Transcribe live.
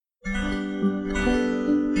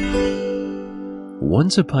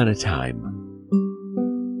Once upon a time.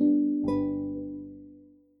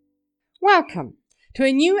 Welcome to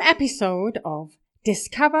a new episode of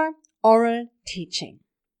Discover Oral Teaching.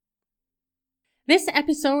 This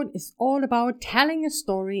episode is all about telling a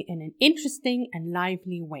story in an interesting and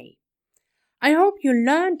lively way. I hope you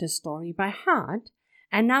learned the story by heart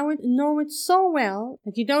and now know it so well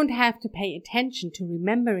that you don't have to pay attention to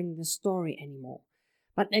remembering the story anymore,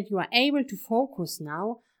 but that you are able to focus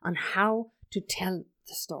now on how to tell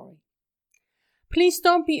the story. Please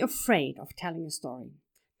don't be afraid of telling a story.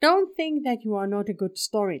 Don't think that you are not a good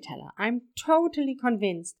storyteller. I'm totally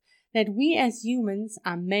convinced that we as humans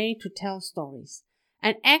are made to tell stories,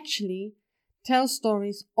 and actually tell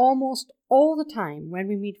stories almost all the time when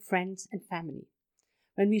we meet friends and family,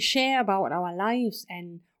 when we share about our lives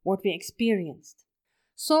and what we experienced.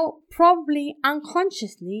 So probably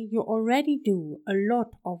unconsciously you already do a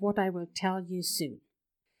lot of what I will tell you soon.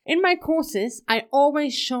 In my courses, I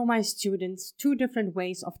always show my students two different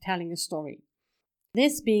ways of telling a story.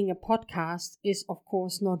 This being a podcast is of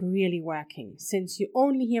course not really working, since you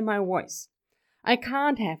only hear my voice. I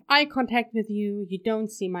can't have eye contact with you, you don't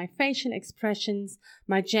see my facial expressions,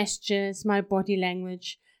 my gestures, my body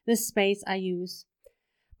language, the space I use.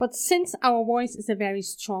 But since our voice is a very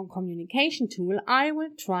strong communication tool, I will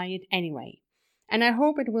try it anyway, and I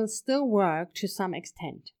hope it will still work to some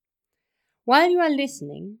extent. While you are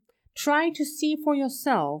listening, try to see for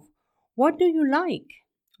yourself, what do you like?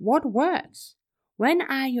 What works? When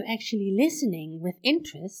are you actually listening with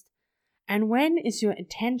interest? And when is your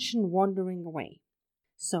attention wandering away?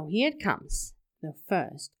 So here it comes, the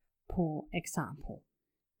first poor example.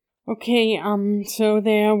 Okay, so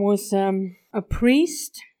there was a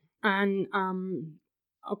priest and it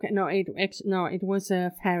was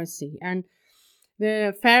a Pharisee, and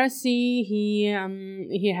the Pharisee he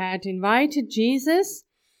had invited Jesus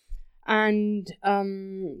and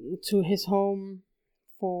to his home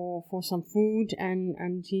for some food,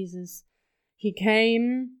 and Jesus he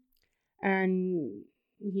came and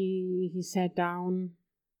he sat down,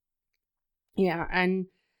 and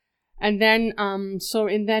then so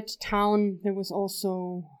in that town there was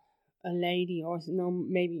also a lady, or no,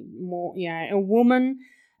 maybe more, a woman,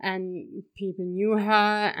 and people knew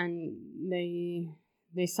her, and they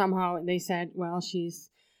said, well, she's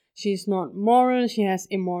not moral, she has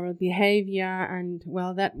immoral behavior. And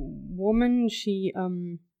well, that woman, she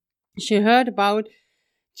heard about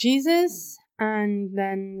Jesus, and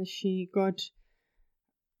then she got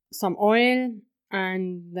some oil,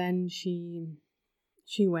 and then she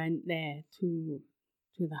went there to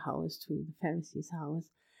the house, to the Pharisee's house.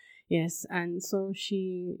 Yes, and so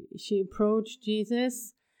she approached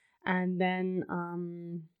Jesus, and then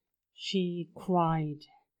she cried,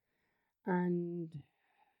 and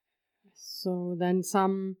so then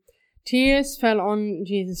some tears fell on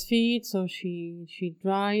Jesus' feet, so she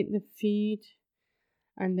dried the feet,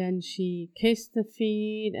 and then she kissed the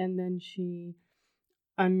feet, and then she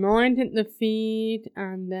anointed the feet,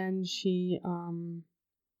 and then she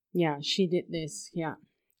did this,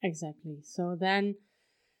 exactly. So then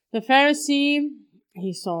the Pharisee,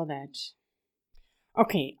 he saw that.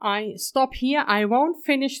 Okay, I stop here. I won't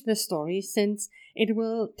finish the story since it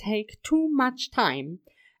will take too much time,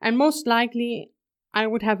 and most likely I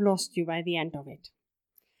would have lost you by the end of it.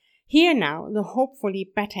 Here now, the hopefully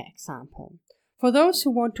better example. For those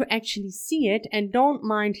who want to actually see it and don't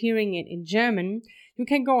mind hearing it in German, you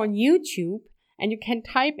can go on YouTube and you can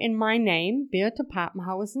type in my name, Birte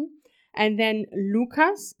Papenhausen, and then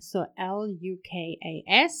Lukas, so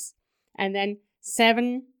Lukas, and then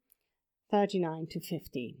 7:39 to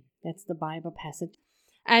 15. That's the Bible passage.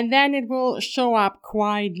 And then it will show up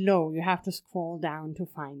quite low. You have to scroll down to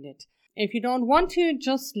find it. If you don't want to,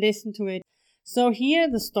 just listen to it. So here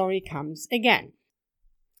the story comes again.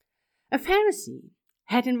 A Pharisee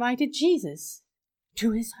had invited Jesus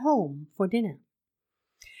to his home for dinner.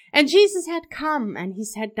 And Jesus had come and he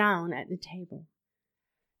sat down at the table.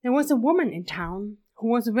 There was a woman in town who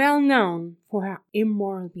was well known for her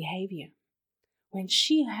immoral behavior. When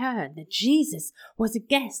she heard that Jesus was a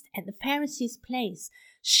guest at the Pharisee's place,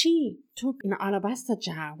 she took an alabaster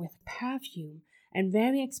jar with perfume and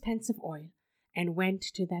very expensive oil and went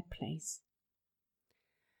to that place.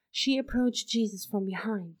 She approached Jesus from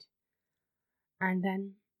behind and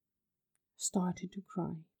then started to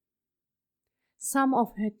cry. Some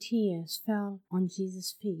of her tears fell on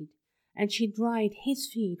Jesus' feet, and she dried his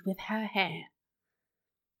feet with her hair.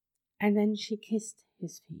 And then she kissed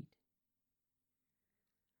his feet.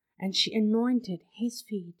 And she anointed his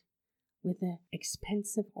feet with the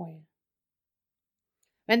expensive oil.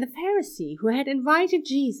 When the Pharisee who had invited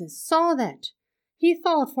Jesus saw that, he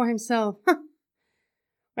thought for himself,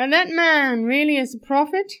 When that man really is a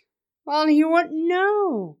prophet, well, he would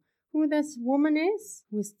know who this woman is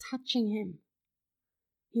who is touching him.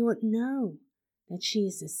 He would know that she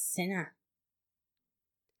is a sinner.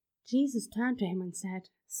 Jesus turned to him and said,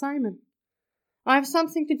 Simon, I have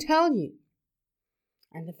something to tell you.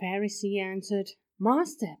 And the Pharisee answered,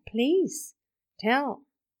 Master, please, tell.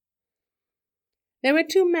 There were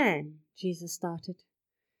 2 men, Jesus started,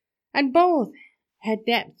 and both had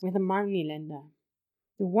debts with a moneylender.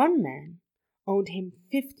 The one man owed him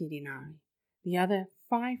 50 denarii, the other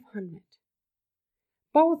 500.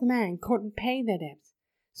 Both men couldn't pay their debts,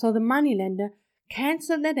 so the moneylender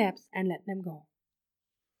cancelled their debts and let them go.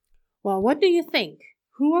 Well, what do you think?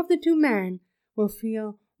 Who of the 2 men will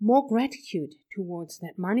feel more gratitude towards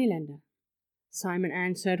that moneylender? Simon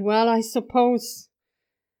answered, Well, I suppose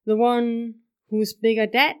the one whose bigger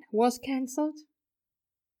debt was cancelled.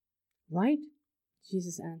 Right,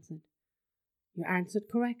 Jesus answered. You answered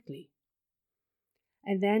correctly.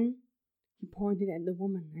 And then he pointed at the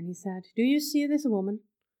woman and he said, Do you see this woman?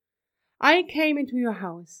 I came into your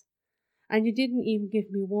house and you didn't even give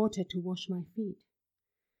me water to wash my feet.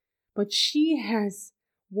 But she has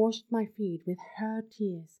washed my feet with her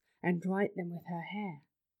tears and dried them with her hair.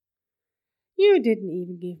 You didn't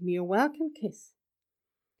even give me a welcome kiss.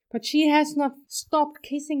 But she has not stopped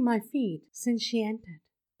kissing my feet since she entered.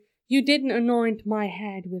 You didn't anoint my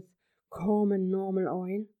head with common normal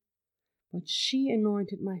oil, but she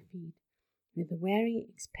anointed my feet with a very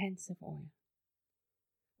expensive oil.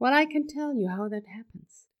 Well, I can tell you how that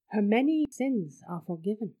happens. Her many sins are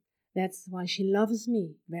forgiven. That's why she loves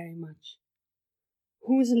me very much.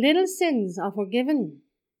 Whose little sins are forgiven,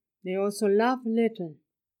 they also love little.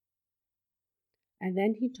 And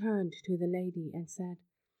then he turned to the lady and said,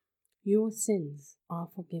 Your sins are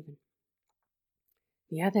forgiven.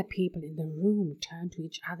 The other people in the room turned to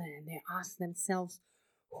each other and they asked themselves,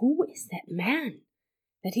 Who is that man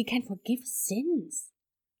that he can forgive sins?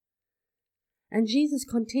 And Jesus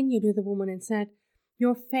continued with the woman and said,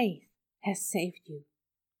 Your faith has saved you.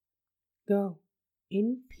 Go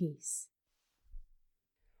in peace.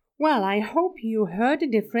 Well, I hope you heard the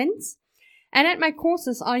difference. And at my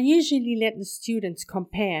courses, I usually let the students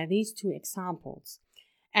compare these 2 examples.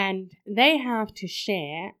 And they have to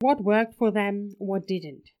share what worked for them, what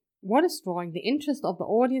didn't. What is drawing the interest of the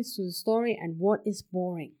audience to the story and what is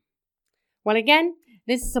boring. Well, again,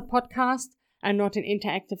 this is a podcast and not an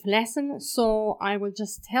interactive lesson, so I will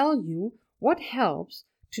just tell you what helps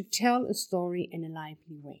to tell a story in a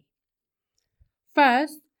lively way.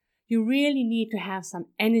 First, you really need to have some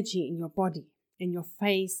energy in your body, in your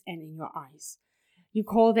face and in your eyes. You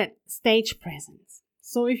call that stage presence.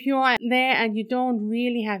 So if you are there and you don't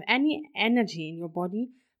really have any energy in your body,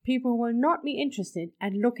 people will not be interested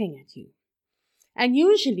at looking at you. And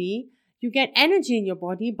usually, you get energy in your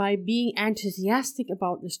body by being enthusiastic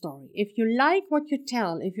about the story. If you like what you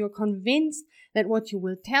tell, if you're convinced that what you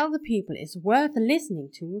will tell the people is worth listening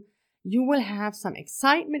to, you will have some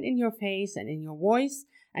excitement in your face and in your voice,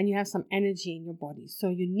 and you have some energy in your body. So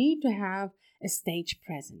you need to have a stage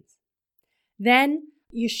presence. Then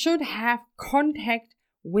you should have contact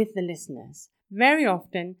with the listeners. Very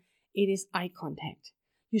often, it is eye contact.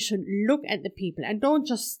 You should look at the people and don't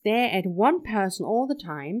just stare at one person all the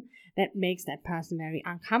time. That makes that person very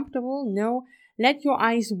uncomfortable. No, let your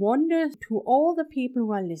eyes wander to all the people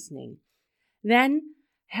who are listening. Then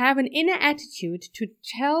have an inner attitude to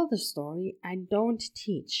tell the story and don't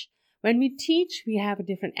teach. When we teach, we have a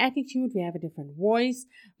different attitude, we have a different voice,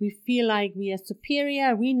 we feel like we are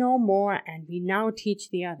superior, we know more, and we now teach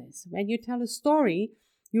the others. When you tell a story,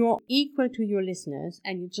 you are equal to your listeners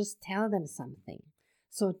and you just tell them something.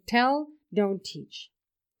 So tell, don't teach.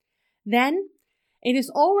 Then, it is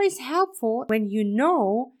always helpful when you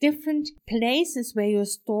know different places where your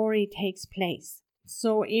story takes place.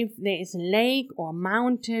 So if there is a lake or a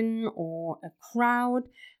mountain or a crowd,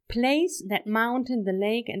 place that mountain, the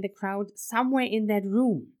lake and the crowd somewhere in that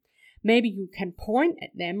room. Maybe you can point at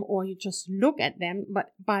them or you just look at them,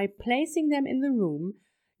 but by placing them in the room,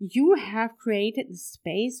 you have created the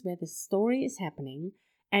space where the story is happening,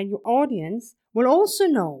 and your audience will also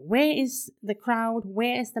know where is the crowd,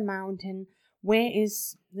 where is the mountain, where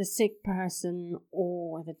is the sick person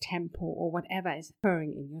or the temple or whatever is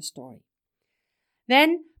occurring in your story.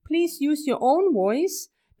 Then please use your own voice.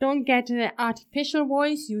 Don't get an artificial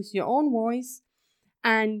voice. Use your own voice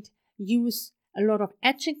and use a lot of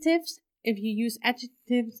adjectives. If you use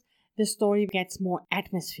adjectives, the story gets more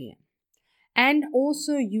atmosphere. And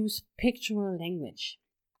also use pictorial language.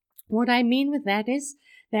 What I mean with that is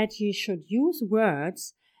that you should use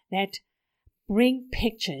words that bring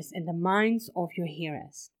pictures in the minds of your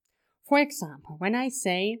hearers. For example, when I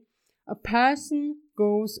say a person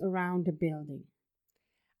goes around a building,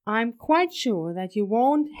 I'm quite sure that you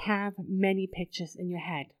won't have many pictures in your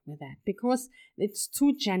head with that because it's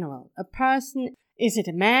too general. A person, is it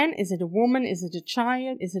a man? Is it a woman? Is it a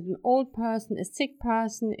child? Is it an old person? A sick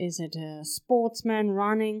person? Is it a sportsman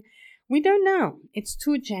running? We don't know. It's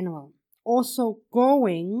too general. Also,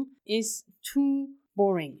 going is too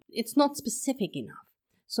boring. It's not specific enough,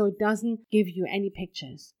 so it doesn't give you any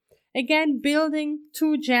pictures. Again, building,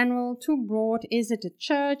 too general, too broad. Is it a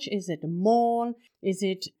church? Is it a mall? Is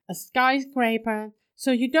it a skyscraper?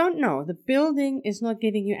 So you don't know. The building is not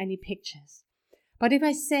giving you any pictures. But if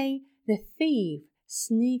I say the thief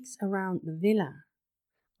sneaks around the villa,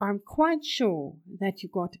 I'm quite sure that you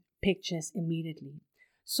got pictures immediately.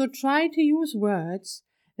 So try to use words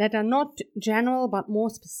that are not general but more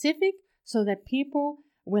specific so that people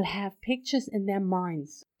will have pictures in their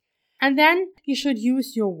minds. And then you should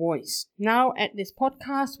use your voice. Now at this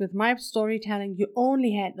podcast with my storytelling, you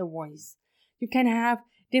only had the voice. You can have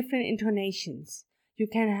different intonations. You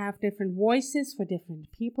can have different voices for different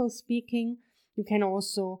people speaking. You can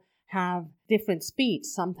also have different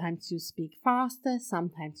speeds. Sometimes you speak faster,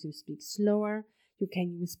 sometimes you speak slower. You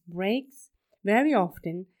can use breaks. Very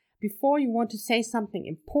often, before you want to say something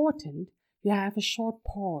important, you have a short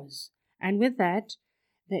pause. And with that,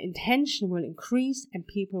 the intention will increase and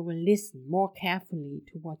people will listen more carefully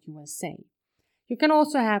to what you will say. You can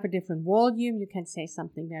also have a different volume. You can say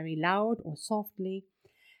something very loud or softly.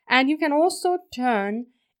 And you can also turn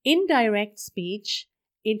indirect speech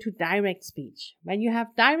into direct speech. When you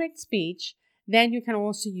have direct speech, then you can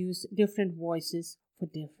also use different voices for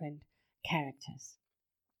different characters.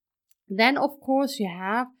 Then, of course, you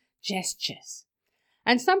have gestures.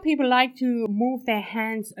 And some people like to move their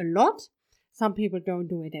hands a lot. Some people don't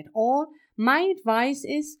do it at all. My advice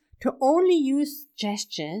is to only use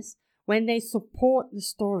gestures when they support the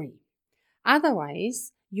story.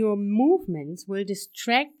 Otherwise, your movements will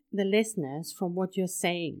distract the listeners from what you're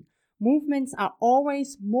saying. Movements are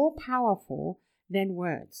always more powerful than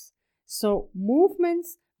words. So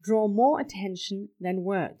movements draw more attention than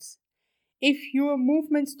words. If your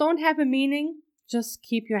movements don't have a meaning, just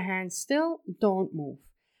keep your hands still, don't move.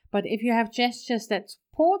 But if you have gestures that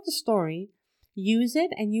support the story, use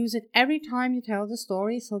it and use it every time you tell the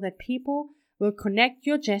story so that people will connect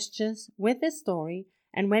your gestures with the story,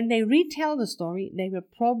 and when they retell the story, they will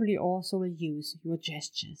probably also use your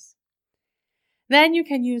gestures. Then you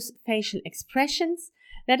can use facial expressions.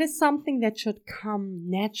 That is something that should come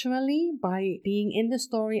naturally by being in the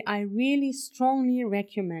story. I really strongly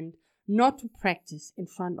recommend not to practice in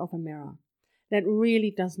front of a mirror. That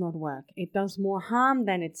really does not work. It does more harm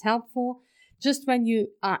than it's helpful. Just when you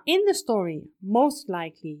are in the story, most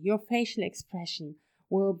likely your facial expression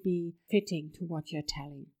will be fitting to what you're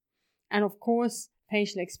telling. And of course,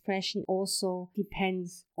 facial expression also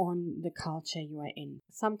depends on the culture you are in.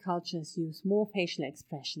 Some cultures use more facial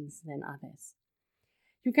expressions than others.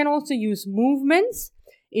 You can also use movements.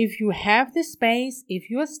 If you have the space,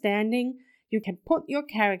 if you are standing, you can put your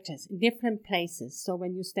characters in different places. So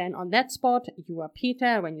when you stand on that spot, you are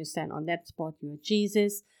Peter. When you stand on that spot, you are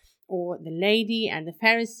Jesus. Or the lady and the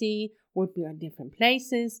Pharisee would be on different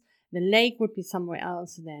places. The lake would be somewhere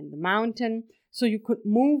else than the mountain. So you could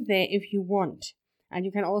move there if you want. And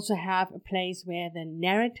you can also have a place where the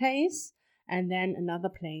narrator is and then another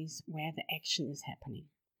place where the action is happening.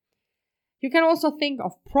 You can also think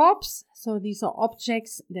of props. So these are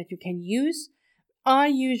objects that you can use. I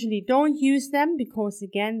usually don't use them because,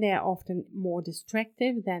 again, they're often more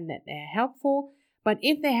distractive than that they're helpful. But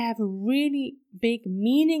if they have a really big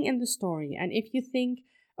meaning in the story, and if you think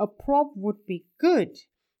a prop would be good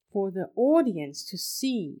for the audience to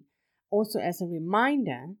see, also as a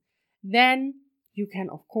reminder, then you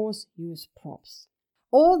can, of course, use props.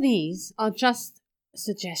 All these are just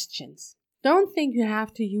suggestions. Don't think you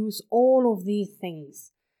have to use all of these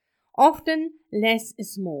things. Often, less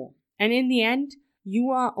is more. And in the end,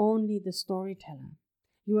 you are only the storyteller.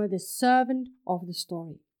 You are the servant of the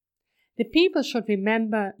story. The people should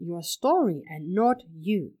remember your story and not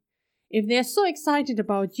you. If they're so excited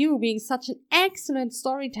about you being such an excellent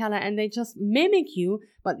storyteller and they just mimic you,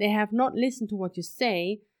 but they have not listened to what you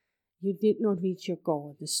say, you did not reach your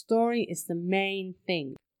goal. The story is the main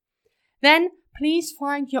thing. Then please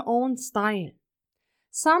find your own style.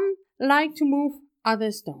 Some like to move,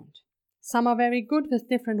 others don't. Some are very good with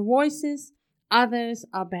different voices, others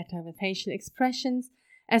are better with facial expressions.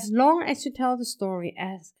 As long as you tell the story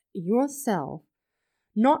as yourself,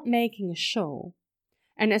 not making a show,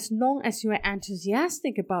 and as long as you are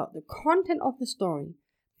enthusiastic about the content of the story,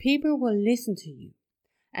 people will listen to you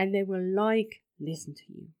and they will listen to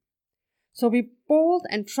you. So be bold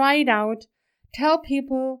and try it out. Tell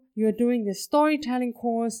people you're doing this storytelling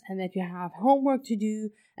course and that you have homework to do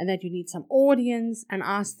and that you need some audience, and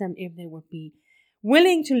ask them if they would be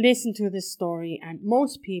willing to listen to this story, and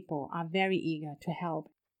most people are very eager to help.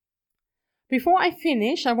 Before I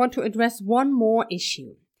finish, I want to address one more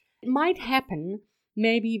issue. It might happen,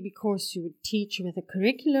 maybe because you teach with a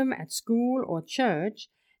curriculum at school or church,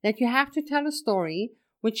 that you have to tell a story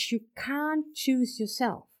which you can't choose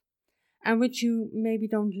yourself, and which you maybe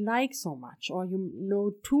don't like so much, or you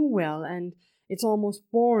know too well and it's almost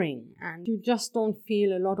boring and you just don't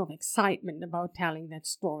feel a lot of excitement about telling that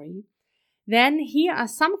story. Then here are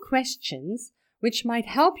some questions which might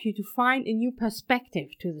help you to find a new perspective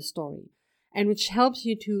to the story, and which helps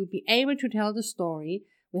you to be able to tell the story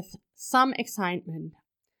with some excitement.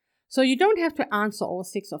 So you don't have to answer all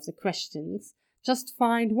 6 of the questions, just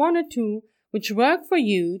find 1 or 2 which work for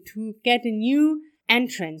you to get a new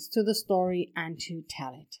entrance to the story and to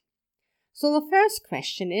tell it. So the first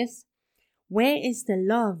question is, where is the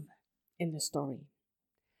love in the story?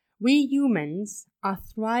 We humans are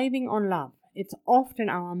thriving on love. It's often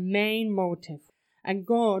our main motive, and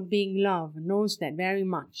God, being love, knows that very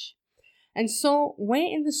much. And so where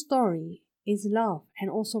in the story is love, and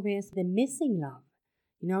also where's the missing love?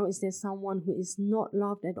 Is there someone who is not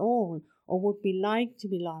loved at all, or would be like to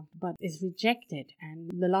be loved but is rejected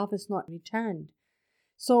and the love is not returned?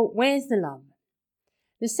 So where's the love?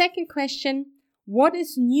 The second question, what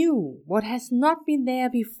is new? What has not been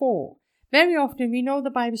there before? Very often we know the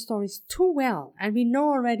Bible stories too well, and we know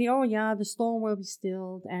already, oh yeah, the storm will be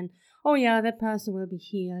stilled, and oh yeah, that person will be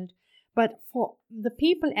healed. But for the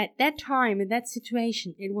people at that time, in that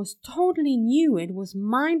situation, it was totally new. It was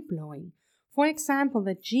mind-blowing. For example,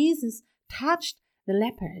 that Jesus touched the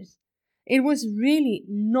lepers. It was really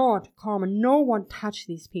not common. No one touched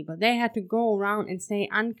these people. They had to go around and say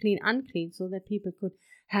unclean, unclean, so that people could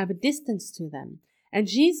have a distance to them. And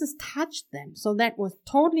Jesus touched them, so that was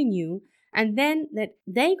totally new. And then that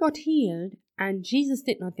they got healed and Jesus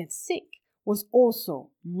did not get sick was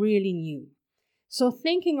also really new. So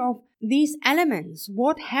thinking of these elements,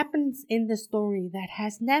 what happens in the story that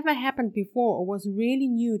has never happened before or was really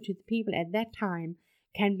new to the people at that time,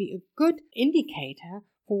 can be a good indicator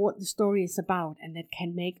for what the story is about, and that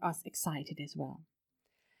can make us excited as well.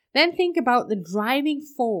 Then think about the driving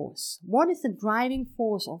force. What is the driving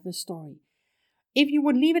force of the story? If you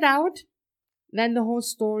would leave it out, then the whole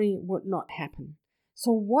story would not happen.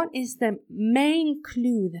 So what is the main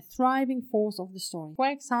clue, the thriving force of the story? For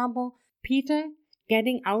example, Peter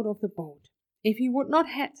getting out of the boat. If he would not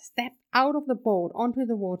have stepped out of the boat onto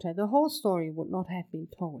the water, the whole story would not have been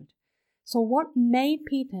told. So what made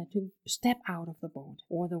Peter to step out of the boat?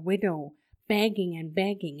 Or the widow begging and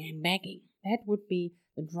begging and begging? That would be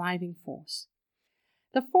the driving force.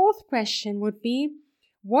 The fourth question would be,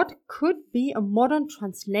 what could be a modern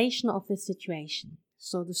translation of the situation?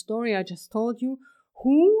 So the story I just told you,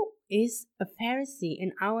 who is a Pharisee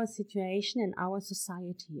in our situation, in our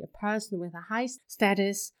society? A person with a high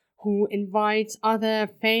status who invites other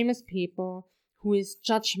famous people, who is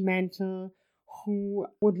judgmental, who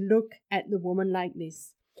would look at the woman like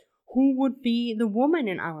this. Who would be the woman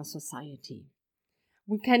in our society?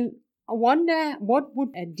 We can wonder, what would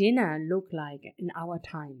a dinner look like in our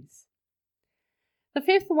times? The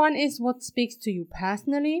fifth one is, what speaks to you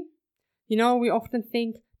personally? We often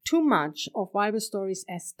think too much of Bible stories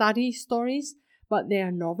as study stories, but they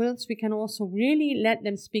are novels. We can also really let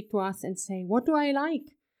them speak to us and say, what do I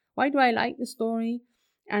like? Why do I like the story?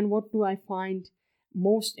 And what do I find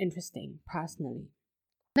most interesting personally?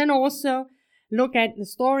 Then also look at the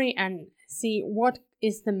story and see what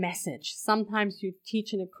is the message. Sometimes you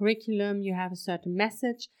teach in a curriculum, you have a certain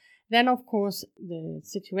message. Then, of course, the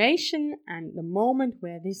situation and the moment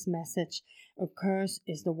where this message occurs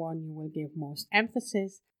is the one you will give most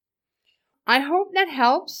emphasis. I hope that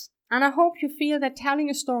helps, and I hope you feel that telling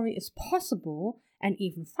a story is possible and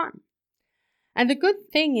even fun. And the good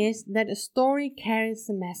thing is that a story carries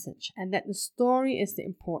a message, and that the story is the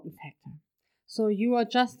important factor. So you are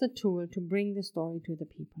just a tool to bring the story to the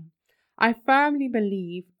people. I firmly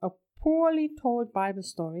believe a poorly told Bible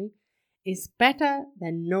story is better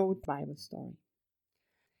than no Bible story.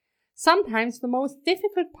 Sometimes the most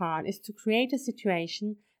difficult part is to create a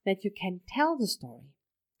situation that you can tell the story.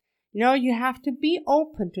 You have to be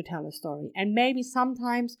open to tell a story, and maybe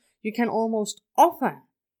sometimes you can almost offer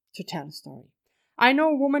to tell a story. I know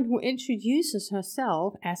a woman who introduces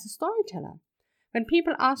herself as a storyteller. When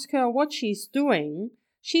people ask her what she's doing,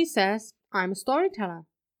 she says, I'm a storyteller.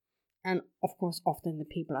 And of course, often the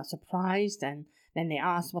people are surprised and Then they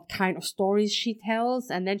ask what kind of stories she tells,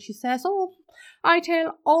 and then she says, "Oh, I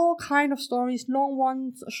tell all kind of stories, long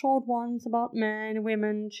ones, short ones, about men,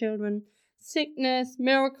 women, children, sickness,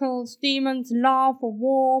 miracles, demons, love,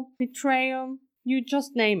 war, betrayal, you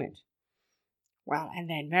just name it." Well, and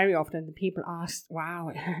then very often the people ask,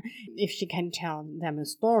 wow, if she can tell them a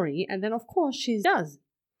story, and then of course she does.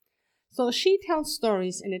 So she tells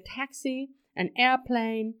stories in a taxi, an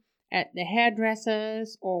airplane, at the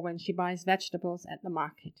hairdressers, or when she buys vegetables at the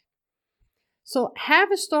market. So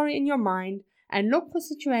have a story in your mind and look for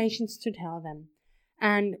situations to tell them.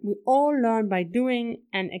 And we all learn by doing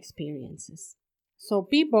and experiences. So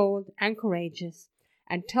be bold and courageous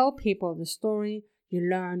and tell people the story you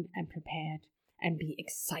learned and prepared, and be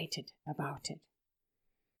excited about it.